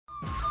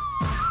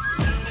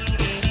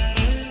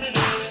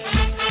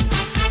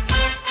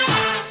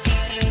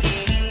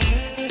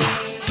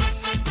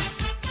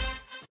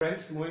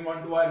friends, moving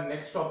on to our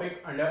next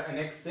topic under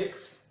Annex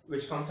 6,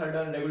 which comes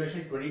under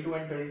Regulation 22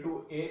 and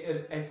 22A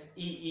is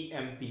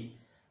SEEMP.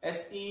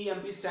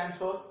 SEEMP stands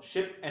for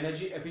Ship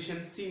Energy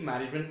Efficiency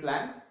Management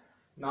Plan.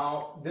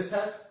 Now, this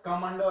has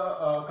come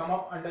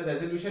up under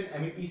Resolution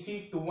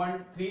MEPC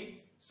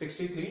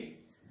 21363.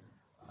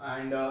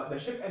 And the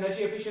Ship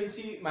Energy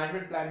Efficiency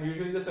Management Plan,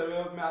 usually the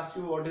surveyor may ask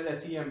you what is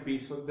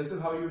SEEMP. So this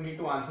is how you need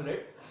to answer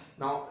it.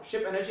 Now,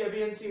 Ship Energy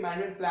Efficiency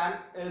Management Plan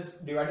is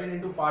divided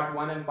into Part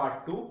 1 and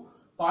Part 2.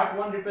 Part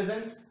 1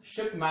 represents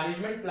Ship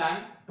Management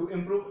Plan to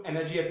improve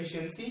energy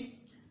efficiency,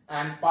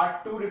 and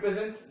Part 2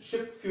 represents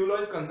Ship Fuel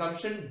Oil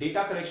Consumption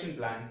Data Collection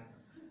Plan.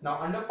 Now,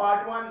 under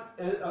Part 1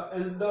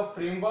 is the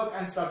framework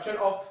and structure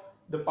of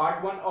the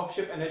Part 1 of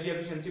Ship Energy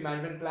Efficiency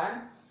Management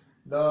Plan.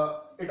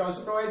 It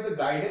also provides the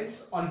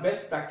guidance on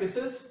best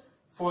practices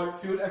for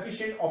fuel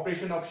efficient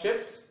operation of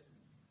ships.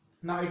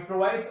 Now, it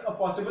provides a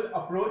possible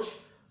approach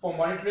for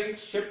monitoring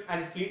ship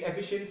and fleet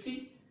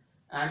efficiency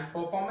and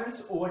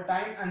performance over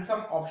time, and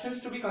some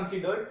options to be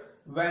considered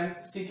when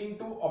seeking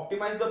to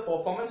optimize the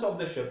performance of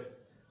the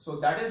ship. So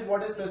that is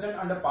what is present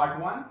under Part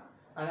 1,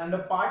 and under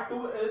Part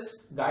 2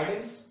 is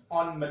guidance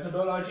on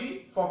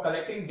methodology for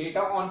collecting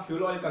data on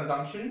fuel oil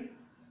consumption,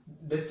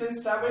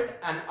 distance traveled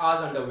and hours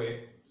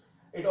underway.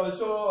 It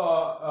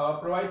also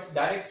provides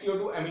direct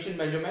CO2 emission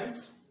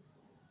measurements,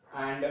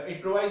 and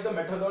it provides the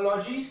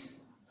methodologies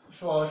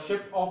for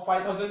ship of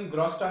 5,000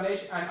 gross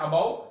tonnage and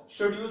above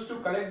should use to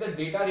collect the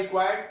data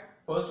required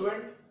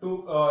pursuant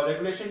to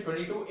Regulation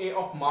 22A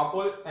of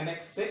Marpol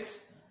Annex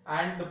 6,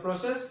 and the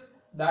process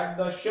that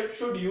the ship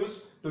should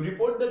use to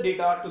report the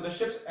data to the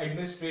ship's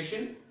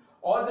administration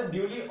or the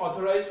duly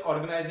authorized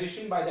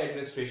organization by the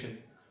administration.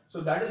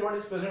 So that is what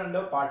is present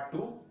under Part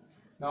 2.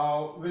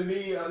 Now we'll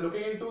be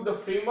looking into the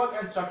framework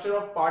and structure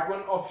of Part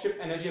 1 of Ship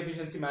Energy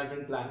Efficiency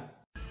Management Plan.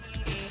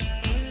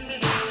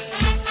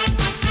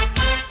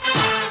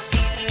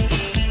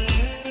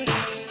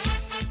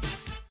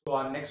 So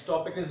our next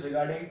topic is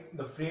regarding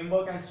the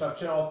framework and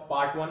structure of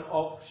Part 1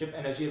 of Ship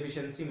Energy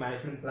Efficiency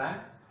Management Plan.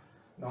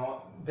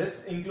 Now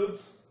this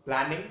includes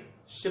planning,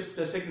 ship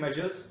specific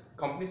measures,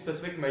 company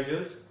specific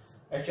measures,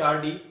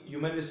 HRD,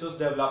 human resource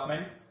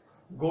development,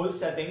 goal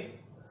setting,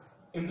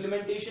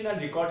 implementation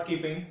and record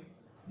keeping,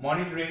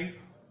 monitoring,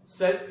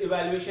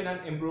 self-evaluation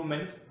and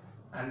improvement,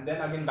 and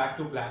then again back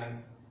to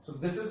planning. So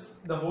this is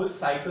the whole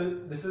cycle,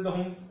 this is the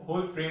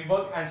whole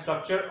framework and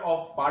structure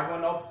of Part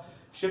 1 of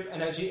Ship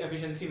Energy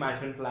Efficiency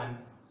Management Plan.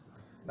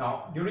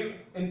 Now,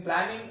 in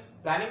planning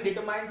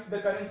determines the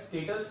current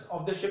status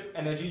of the ship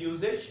energy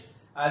usage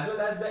as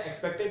well as the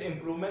expected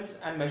improvements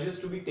and measures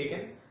to be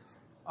taken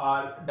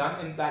are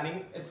done in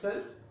planning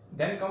itself.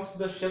 Then comes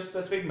the ship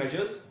specific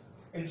measures.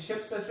 In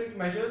ship specific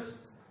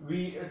measures,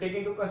 we take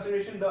into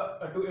consideration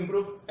to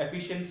improve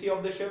efficiency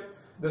of the ship,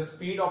 the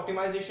speed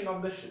optimization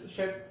of the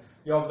ship,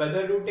 your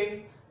weather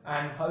routing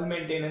and hull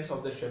maintenance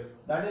of the ship.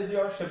 That is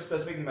your ship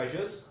specific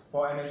measures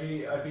for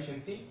energy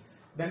efficiency.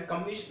 Then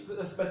company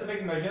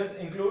specific measures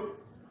include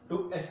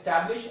to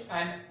establish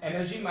an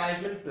energy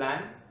management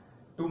plan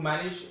to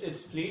manage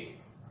its fleet.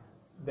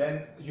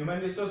 Then human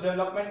resource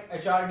development,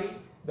 HRD.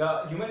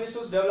 The human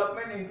resource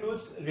development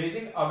includes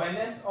raising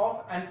awareness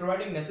of and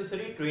providing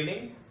necessary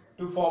training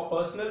for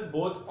personnel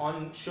both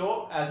on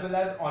shore as well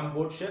as on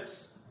board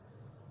ships.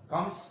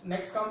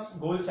 Next comes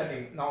goal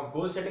setting. Now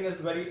goal setting is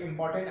very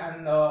important,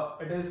 and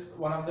it is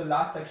one of the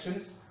last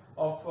sections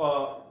of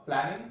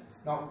planning.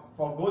 Now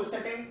for goal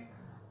setting,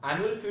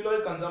 annual fuel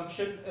oil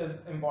consumption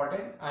is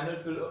important.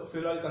 Annual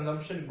fuel oil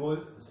consumption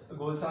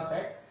goals are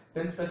set.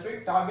 Then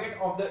specific target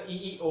of the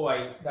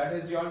EEOI, that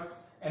is your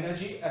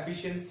energy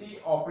efficiency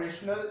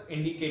operational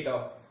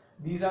indicator.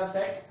 These are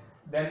set.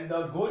 Then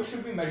the goal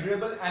should be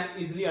measurable and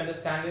easily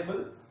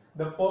understandable.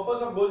 The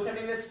purpose of goal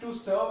setting is to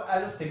serve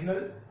as a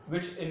signal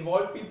which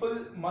involved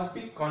people must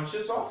be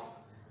conscious of,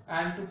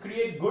 and to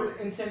create good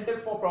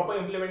incentive for proper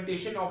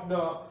implementation of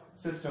the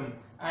system,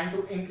 and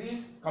to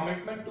increase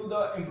commitment to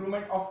the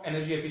improvement of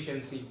energy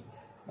efficiency.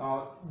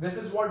 Now this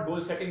is what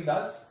goal setting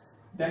does.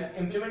 Then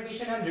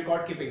implementation and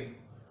record keeping.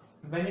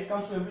 When it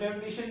comes to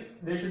implementation,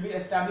 there should be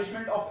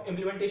establishment of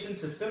implementation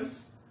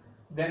systems.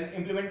 Then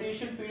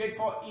implementation period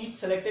for each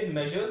selected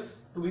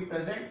measures to be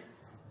present,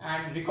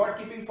 and record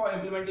keeping for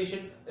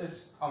implementation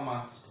is a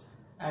must.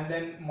 And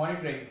then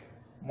monitoring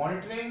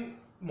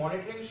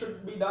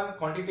should be done.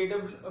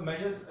 Quantitative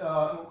measures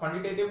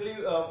quantitatively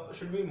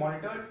should be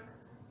monitored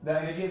the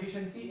energy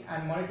efficiency,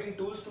 and monitoring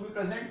tools to be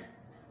present.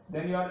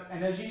 Then your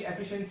energy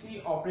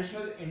efficiency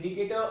operational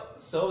indicator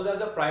serves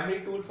as a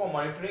primary tool for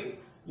monitoring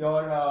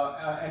your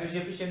energy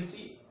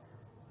efficiency.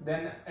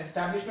 Then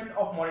establishment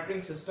of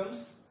monitoring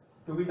systems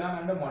to be done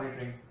under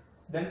monitoring.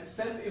 Then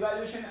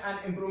self-evaluation and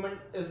improvement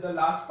is the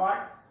last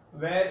part,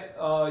 where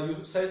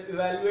you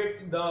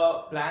self-evaluate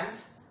the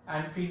plans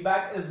and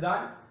feedback is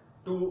done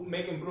to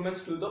make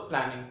improvements to the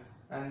planning.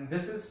 And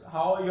this is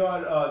how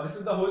your this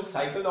is the whole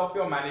cycle of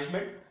your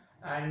management,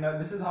 and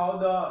this is how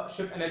the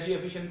Ship Energy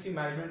Efficiency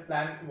Management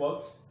Plan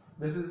works.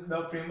 This is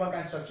the framework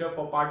and structure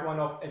for Part 1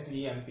 of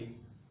SEEMP.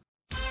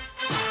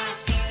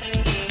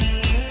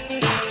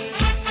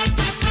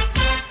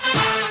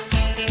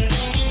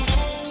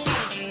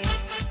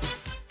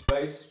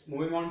 guys,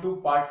 moving on to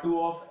part 2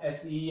 of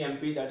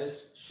SEEMP, that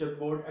is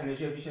Shipboard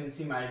Energy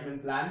Efficiency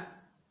Management Plan,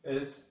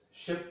 is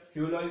Ship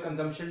Fuel Oil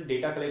Consumption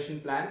Data Collection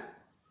Plan.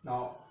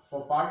 Now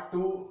for part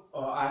 2,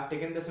 I have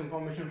taken this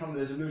information from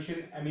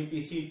resolution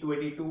MEPC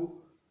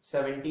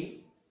 282/70.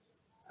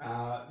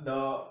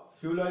 The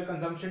fuel oil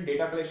consumption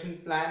data collection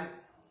plan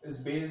is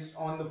based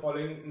on the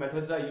following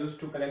methods are used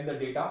to collect the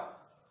data.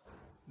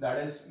 That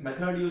is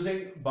method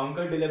using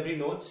bunker delivery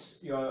notes,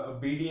 your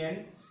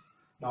BDNs.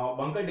 Now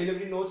bunker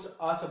delivery notes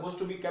are supposed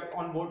to be kept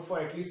on board for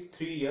at least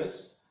 3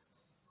 years.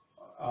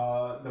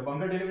 The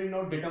bunker delivery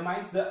note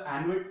determines the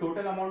annual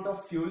total amount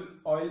of fuel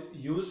oil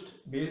used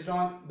based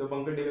on the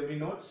bunker delivery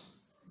notes.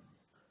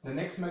 The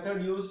next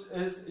method used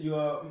is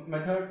your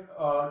method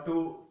to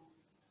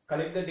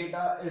collect the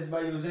data is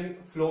by using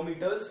flow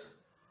meters.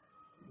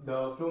 The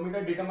flow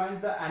meter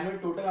determines the annual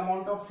total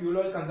amount of fuel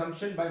oil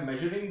consumption by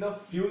measuring the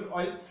fuel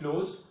oil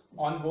flows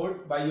on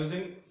board by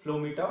using flow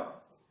meter.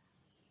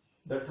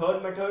 The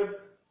third method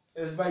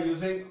is by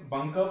using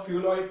bunker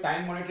fuel oil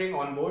tank monitoring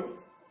on board.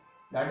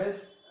 That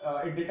is,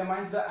 it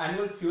determines the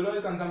annual fuel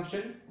oil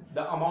consumption,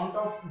 the amount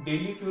of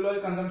daily fuel oil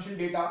consumption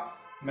data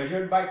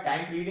measured by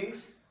tank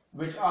readings,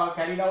 which are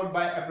carried out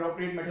by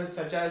appropriate methods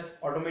such as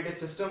automated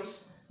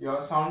systems,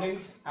 your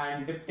soundings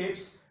and dip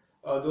tapes.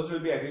 Those will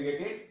be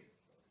aggregated.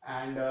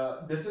 And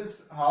this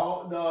is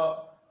how the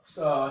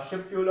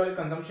ship fuel oil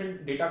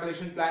consumption data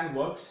collection plan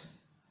works,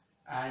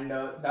 and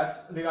that's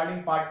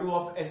regarding part 2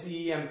 of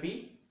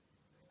SEEMP.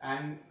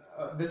 And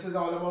this is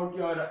all about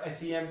your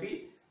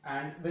SEEMP.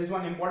 And there is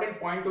one important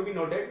point to be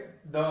noted: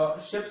 the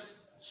ship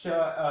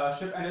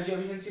energy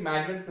efficiency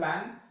management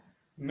plan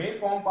may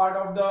form part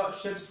of the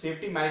ship's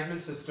safety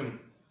management system.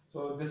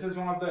 So this is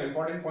one of the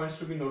important points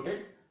to be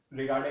noted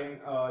regarding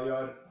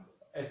your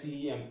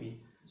SEEMP.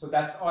 So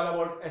that's all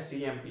about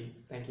SEEMP.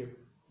 Thank you.